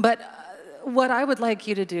 Absolutely. But what I would like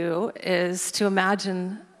you to do is to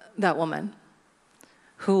imagine that woman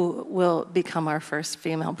who will become our first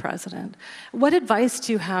female president. What advice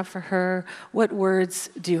do you have for her? What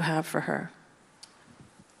words do you have for her?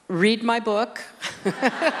 Read my book.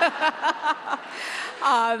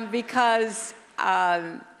 Because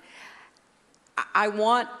I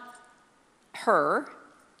want her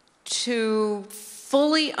to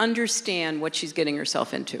fully understand what she's getting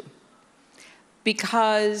herself into,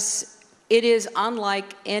 because it is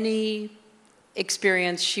unlike any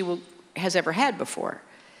experience she has ever had before.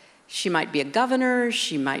 She might be a governor,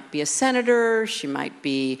 she might be a senator, she might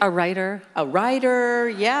be a writer. A writer,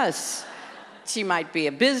 yes. She might be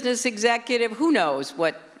a business executive, who knows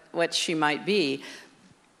what she might be.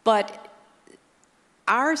 But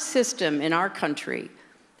our system in our country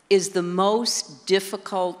is the most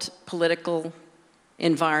difficult political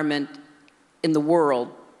environment in the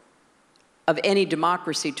world of any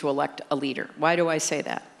democracy to elect a leader. Why do I say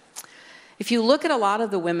that? If you look at a lot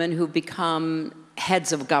of the women who've become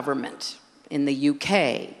heads of government in the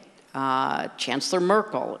UK, Chancellor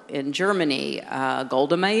Merkel in Germany,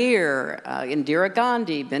 Golda Meir, Indira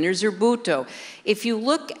Gandhi, Benazir Bhutto, if you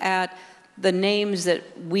look at the names that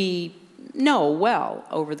we know well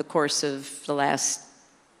over the course of the last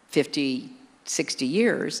 50, 60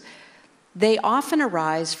 years, they often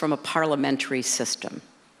arise from a parliamentary system.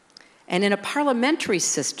 And in a parliamentary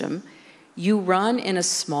system, you run in a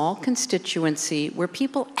small constituency where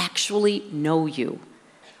people actually know you,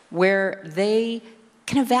 where they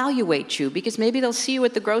can evaluate you, because maybe they'll see you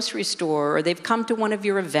at the grocery store, or they've come to one of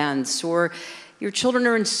your events, or your children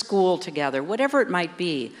are in school together, whatever it might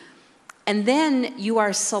be. And then you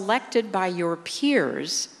are selected by your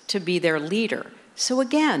peers to be their leader. So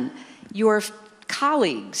again, your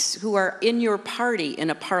colleagues who are in your party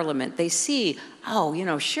in a parliament, they see, oh, you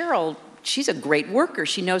know, Cheryl, she's a great worker.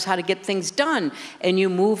 She knows how to get things done. And you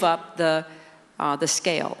move up the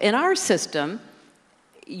scale. In our system,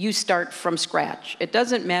 you start from scratch. It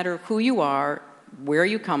doesn't matter who you are, where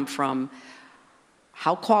you come from,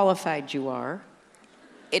 how qualified you are.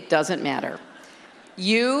 It doesn't matter.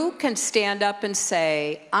 You can stand up and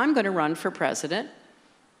say, I'm going to run for president.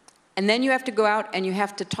 And then you have to go out and you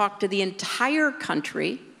have to talk to the entire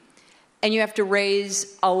country, and you have to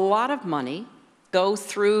raise a lot of money, go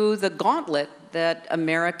through the gauntlet that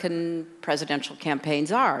American presidential campaigns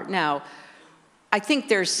are. Now, I think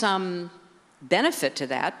there's some benefit to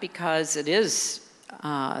that, because it is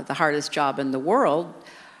the hardest job in the world,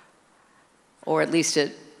 or at least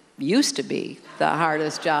it used to be the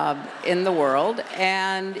hardest job in the world,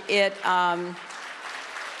 and it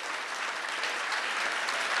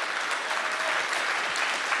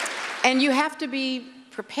and you have to be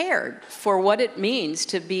prepared for what it means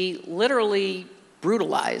to be literally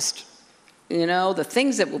brutalized. You know, the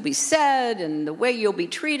things that will be said and the way you'll be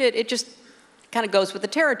treated, it just kind of goes with the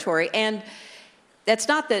territory. And that's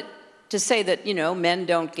not that to say that, you know, men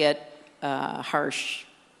don't get harsh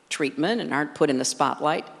treatment and aren't put in the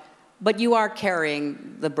spotlight, but you are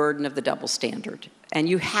carrying the burden of the double standard, and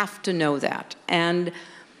you have to know that. And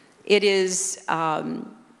it is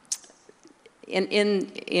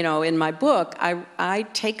in my book, I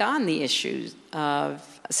take on the issues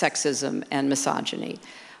of sexism and misogyny.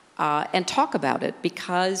 and talk about it,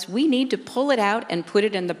 because we need to pull it out and put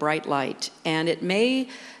it in the bright light. And it may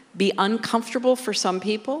be uncomfortable for some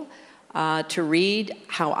people to read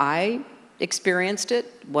how I experienced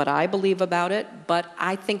it, what I believe about it, but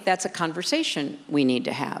I think that's a conversation we need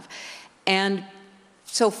to have. And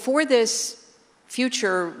so for this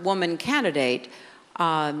future woman candidate,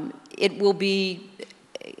 it will be,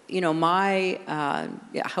 I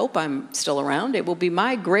hope I'm still around, it will be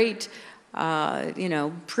my great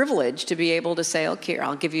privilege to be able to say, okay,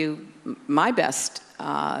 I'll give you my best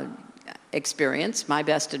experience, my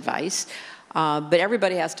best advice, but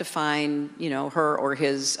everybody has to find, her or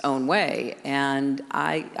his own way. And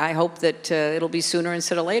I hope that it'll be sooner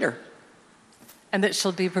instead of later. And that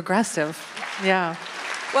she'll be progressive. Yeah.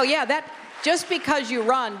 Well, yeah, that just because you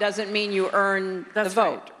run doesn't mean you earn the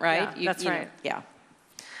vote, right? Yeah, that's right. Yeah.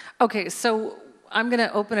 Okay, so I'm going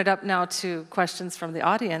to open it up now to questions from the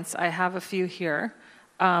audience. I have a few here.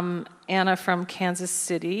 Anna from Kansas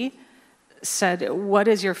City said, "What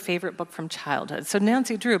is your favorite book from childhood?" So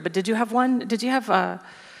Nancy Drew, but did you have one? Do you have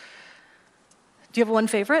one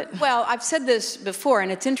favorite? Well, I've said this before,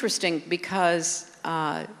 and it's interesting because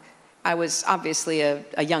I was obviously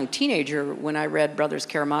a young teenager when I read Brothers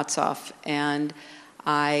Karamazov, and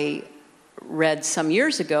I read some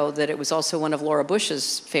years ago that it was also one of Laura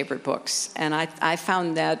Bush's favorite books, and I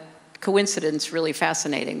found that coincidence really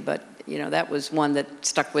fascinating, but that was one that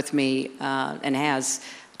stuck with me and has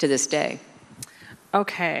to this day.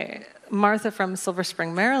 Okay. Martha from Silver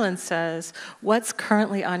Spring, Maryland says, "What's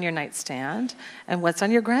currently on your nightstand, and what's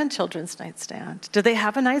on your grandchildren's nightstand?" Do they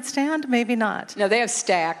have a nightstand? Maybe not. No, they have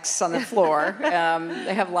stacks on the floor.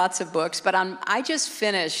 They have lots of books. But I just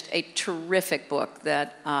finished a terrific book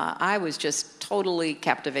that I was just totally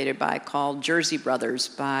captivated by, called Jersey Brothers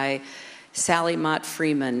by Sally Mott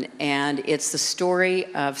Freeman. And it's the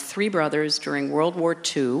story of three brothers during World War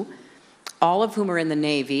II, all of whom are in the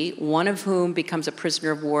Navy, one of whom becomes a prisoner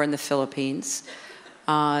of war in the Philippines.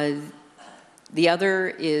 The other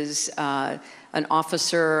is an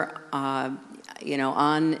officer,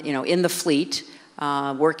 in the fleet,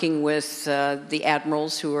 working with the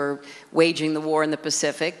admirals who are waging the war in the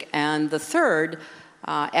Pacific. And the third,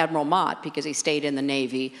 Admiral Mott, because he stayed in the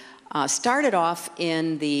Navy, started off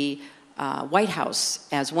in the White House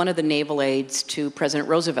as one of the naval aides to President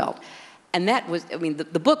Roosevelt. And that was,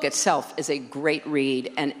 the book itself is a great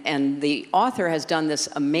read, and the author has done this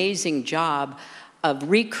amazing job of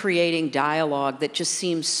recreating dialogue that just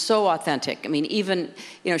seems so authentic. Even,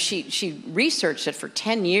 she researched it for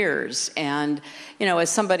 10 years, and, as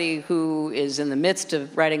somebody who is in the midst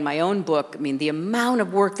of writing my own book, the amount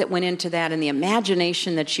of work that went into that and the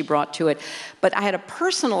imagination that she brought to it. But I had a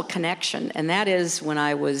personal connection, and that is when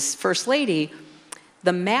I was First Lady,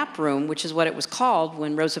 the map room, which is what it was called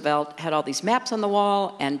when Roosevelt had all these maps on the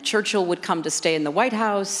wall, and Churchill would come to stay in the White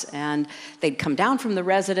House, and they'd come down from the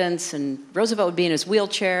residence, and Roosevelt would be in his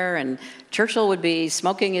wheelchair, and Churchill would be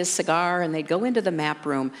smoking his cigar, and they'd go into the map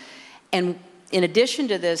room. And in addition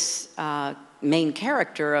to this main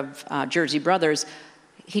character of Jersey Brothers,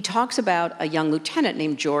 he talks about a young lieutenant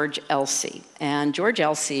named George Elsey. And George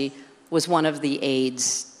Elsey was one of the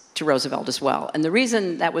aides to Roosevelt as well. And the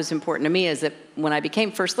reason that was important to me is that when I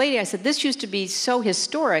became First Lady, I said, this used to be so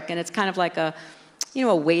historic, and it's kind of like a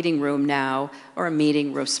waiting room now, or a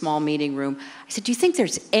meeting room, small meeting room. I said, do you think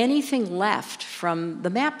there's anything left from the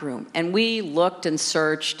map room? And we looked and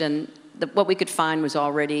searched, and what we could find was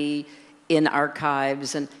already in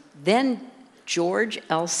archives. And then George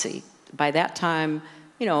Elsey, by that time,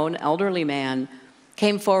 an elderly man,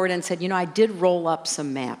 came forward and said, I did roll up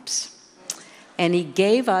some maps. And he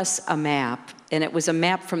gave us a map, and it was a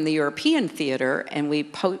map from the European theater, and we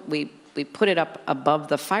put it up above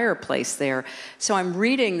the fireplace there. So I'm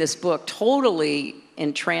reading this book, totally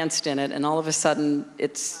entranced in it, and all of a sudden,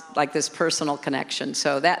 it's like this personal connection.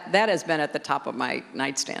 So that has been at the top of my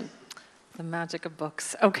nightstand. The magic of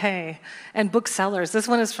books. Okay. And booksellers. This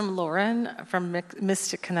one is from Lauren from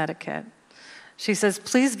Mystic, Connecticut. She says,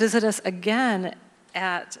 "Please visit us again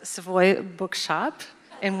at Savoy Bookshop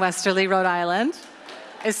in Westerly, Rhode Island."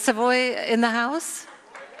 Is Savoy in the house?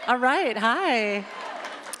 All right, hi.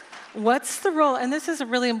 What's the role, and this is a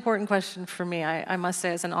really important question for me, I must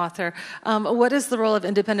say, as an author. What is the role of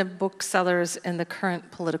independent booksellers in the current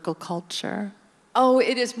political culture? Oh,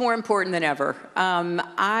 it is more important than ever.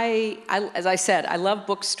 As I said, I love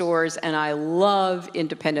bookstores, and I love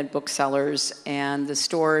independent booksellers and the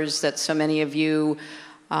stores that so many of you,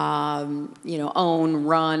 own,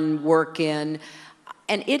 run, work in.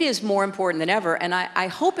 And it is more important than ever. And I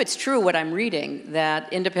hope it's true what I'm reading,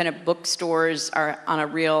 that independent bookstores are on a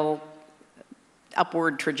real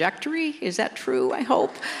upward trajectory. Is that true? I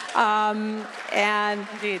hope. And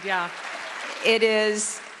Indeed, yeah. it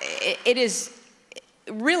is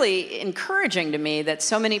really encouraging to me that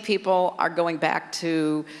so many people are going back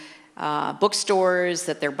to bookstores,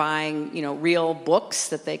 that they're buying, real books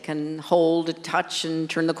that they can hold, touch, and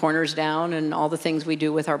turn the corners down, and all the things we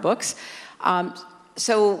do with our books.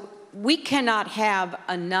 So we cannot have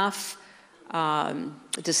enough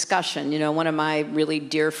discussion. One of my really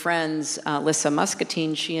dear friends, Lissa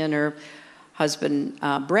Muscatine, she and her husband,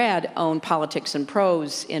 Brad, own Politics and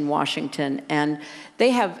Prose in Washington, and they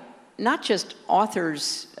have not just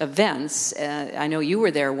authors' events, I know you were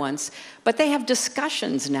there once, but they have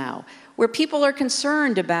discussions now where people are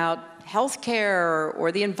concerned about healthcare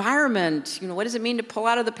or the environment. What does it mean to pull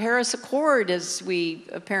out of the Paris Accord, as we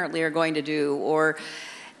apparently are going to do, or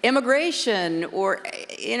immigration, or,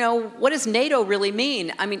 what does NATO really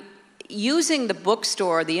mean? I mean, using the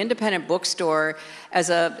bookstore, the independent bookstore, as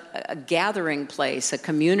a gathering place, a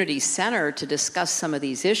community center to discuss some of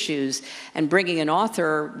these issues, and bringing an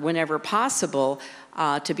author whenever possible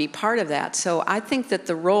to be part of that. So I think that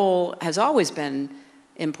the role has always been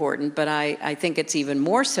important, but I think it's even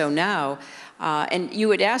more so now. And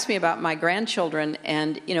you had asked me about my grandchildren,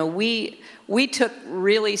 and we took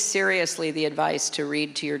really seriously the advice to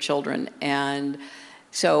read to your children, and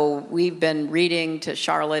so we've been reading to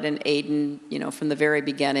Charlotte and Aiden, from the very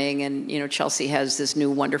beginning. And, Chelsea has this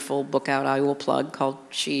new wonderful book out I will plug called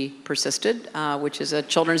She Persisted, which is a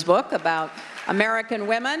children's book about American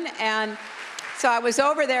women. And so I was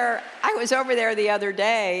over there the other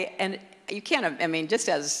day, and you can't, just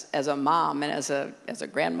as a mom and as a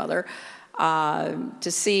grandmother,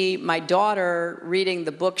 to see my daughter reading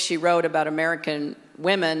the book she wrote about American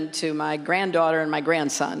women to my granddaughter and my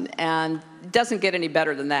grandson, and it doesn't get any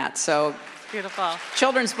better than that. So beautiful.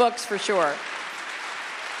 Children's books for sure.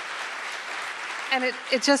 And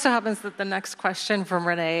it just so happens that the next question from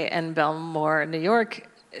Renee in Belmore, New York,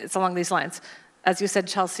 is along these lines. As you said,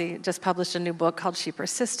 Chelsea just published a new book called She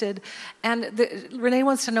Persisted. And Renee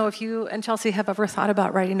wants to know if you and Chelsea have ever thought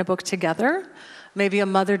about writing a book together, maybe a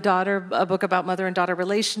book about mother and daughter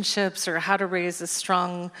relationships, or how to raise a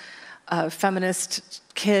strong feminist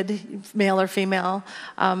kid, male or female.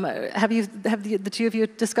 Have the two of you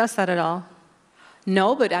discussed that at all?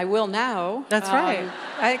 No, but I will now. That's right.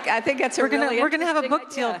 I think that's we're gonna have a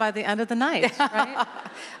book deal by the end of the night, right?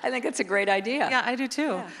 I think it's a great idea. Yeah, I do too.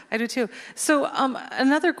 Yeah. I do too. So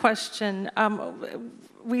another question.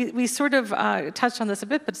 We sort of touched on this a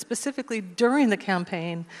bit, but specifically during the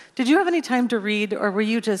campaign, did you have any time to read, or were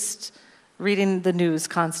you just reading the news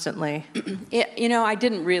constantly? I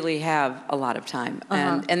didn't really have a lot of time,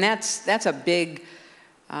 and that's a big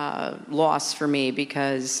loss for me,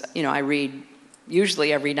 because I read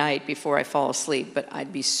usually every night before I fall asleep, but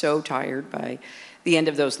I'd be so tired by the end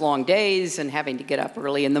of those long days and having to get up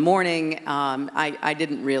early in the morning. I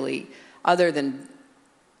didn't really, other than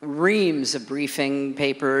reams of briefing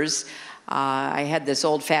papers, I had this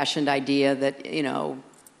old-fashioned idea that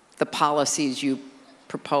the policies you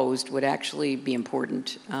proposed would actually be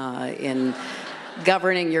important in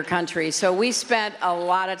governing your country. So we spent a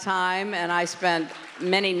lot of time, and I spent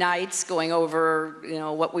many nights going over,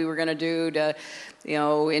 what we were going to do to,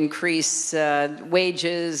 increase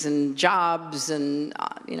wages and jobs and,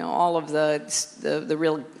 all of the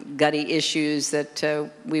real gutty issues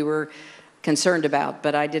that we were concerned about.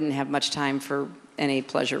 But I didn't have much time for any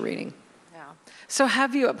pleasure reading. Yeah. So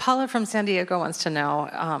Paula from San Diego wants to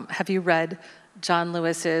know, have you read John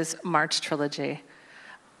Lewis's March trilogy?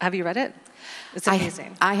 Have you read it? It's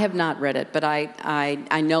amazing. I have not read it, but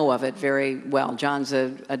I know of it very well. John's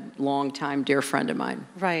a longtime dear friend of mine.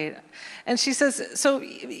 Right. And she says, so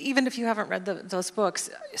even if you haven't read those books,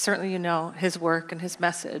 certainly you know his work and his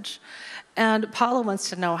message. And Paula wants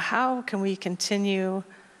to know, how can we continue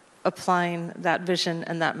applying that vision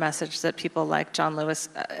and that message that people like John Lewis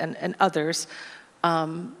and others,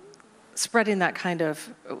 spreading that kind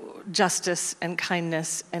of justice and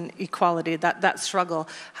kindness and equality, that struggle.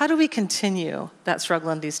 How do we continue that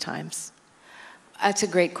struggle in these times? That's a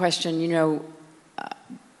great question.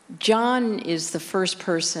 John is the first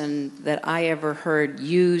person that I ever heard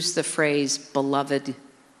use the phrase beloved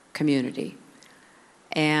community.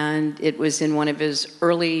 And it was in one of his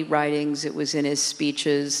early writings, it was in his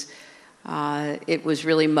speeches. It was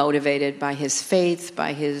really motivated by his faith,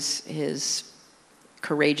 by his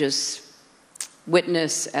courageous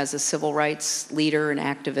witness as a civil rights leader and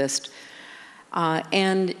activist.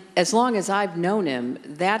 And as long as I've known him,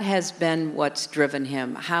 that has been what's driven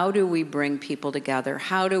him. How do we bring people together?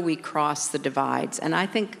 How do we cross the divides? And I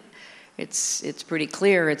think it's pretty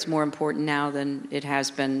clear it's more important now than it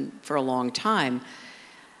has been for a long time.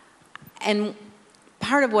 And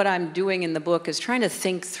part of what I'm doing in the book is trying to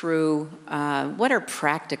think through what are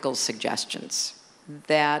practical suggestions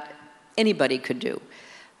that anybody could do.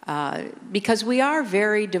 Because we are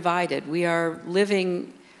very divided. We are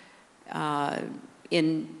living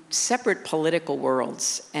in separate political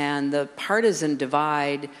worlds, and the partisan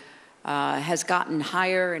divide has gotten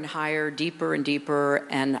higher and higher, deeper and deeper,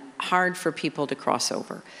 and hard for people to cross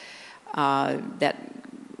over. That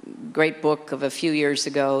great book of a few years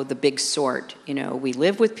ago, The Big Sort, we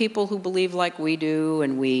live with people who believe like we do,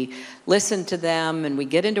 and we listen to them, and we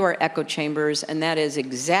get into our echo chambers, and that is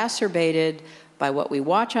exacerbated by what we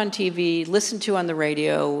watch on TV, listen to on the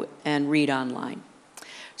radio, and read online.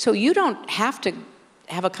 So you don't have to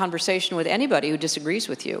have a conversation with anybody who disagrees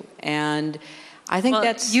with you. And I think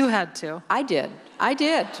that's... You had to. I did,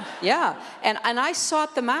 yeah. And I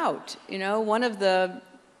sought them out. One of the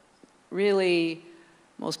really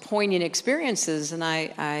most poignant experiences, and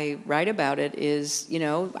I write about it, is,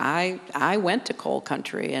 I went to coal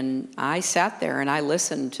country, and I sat there and I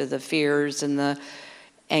listened to the fears and the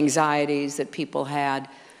anxieties that people had.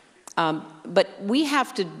 But we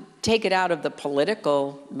have to take it out of the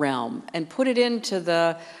political realm and put it into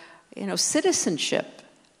the, citizenship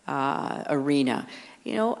arena.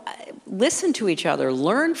 Listen to each other,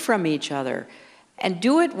 learn from each other, and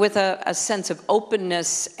do it with a sense of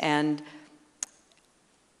openness and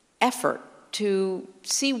effort to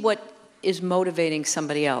see what is motivating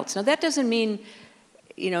somebody else. Now, that doesn't mean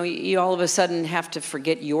you all of a sudden have to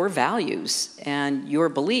forget your values and your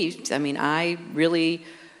beliefs. I mean, I really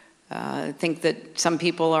think that some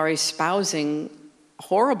people are espousing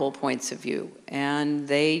horrible points of view, and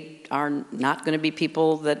they are not going to be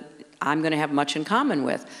people that I'm going to have much in common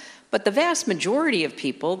with. But the vast majority of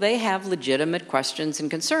people, they have legitimate questions and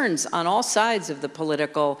concerns on all sides of the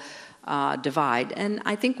political divide. And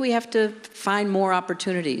I think we have to find more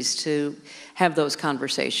opportunities to have those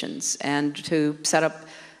conversations and to set up,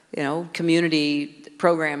 community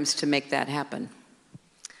programs to make that happen.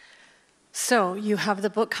 So you have the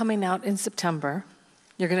book coming out in September.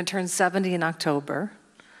 You're going to turn 70 in October.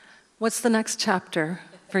 What's the next chapter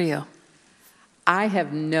for you? I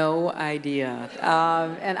have no idea.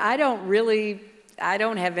 And I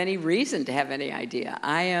don't have any reason to have any idea.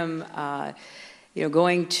 I am,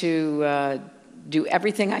 going to do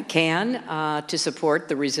everything I can to support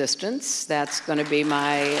the resistance. That's going to be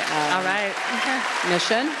my all right.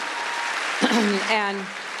 mission. And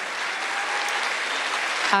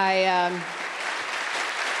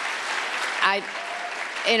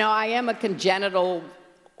I am a congenital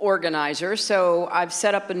organizer, so I've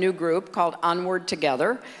set up a new group called Onward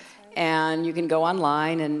Together, and you can go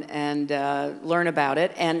online and learn about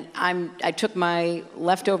it. And I took my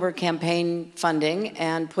leftover campaign funding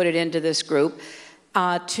and put it into this group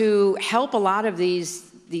to help a lot of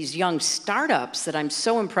these young startups that I'm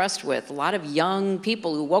so impressed with. A lot of young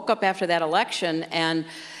people who woke up after that election and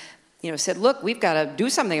said, look, we've got to do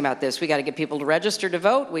something about this. We got to get people to register to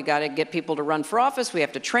vote. We got to get people to run for office. We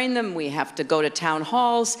have to train them. We have to go to town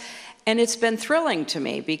halls. And it's been thrilling to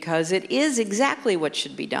me because it is exactly what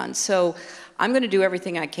should be done. So I'm going to do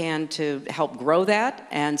everything I can to help grow that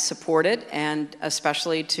and support it, and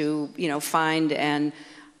especially to, find and,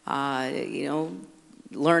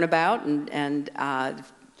 learn about and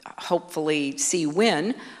hopefully see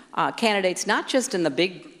win candidates, not just in the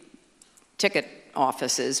big ticket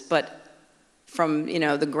offices, but from,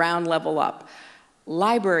 the ground level up.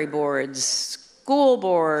 Library boards, school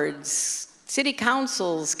boards, city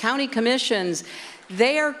councils, county commissions,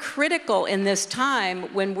 they are critical in this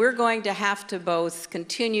time when we're going to have to both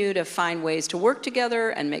continue to find ways to work together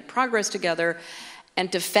and make progress together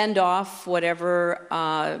and to fend off whatever,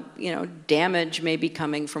 damage may be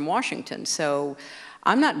coming from Washington. So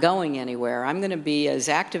I'm not going anywhere. I'm going to be as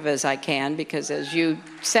active as I can because, as you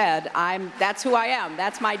said, that's who I am.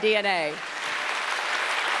 That's my DNA.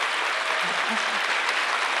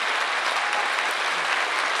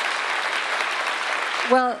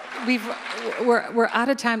 Well, we're out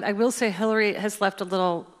of time. I will say Hillary has left a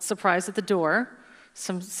little surprise at the door.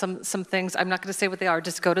 Some things, I'm not going to say what they are,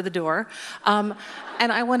 just go to the door. And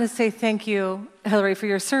I want to say thank you, Hillary, for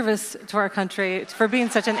your service to our country, for being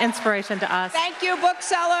such an inspiration to us. Thank you,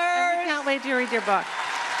 booksellers. And we can't wait to read your book.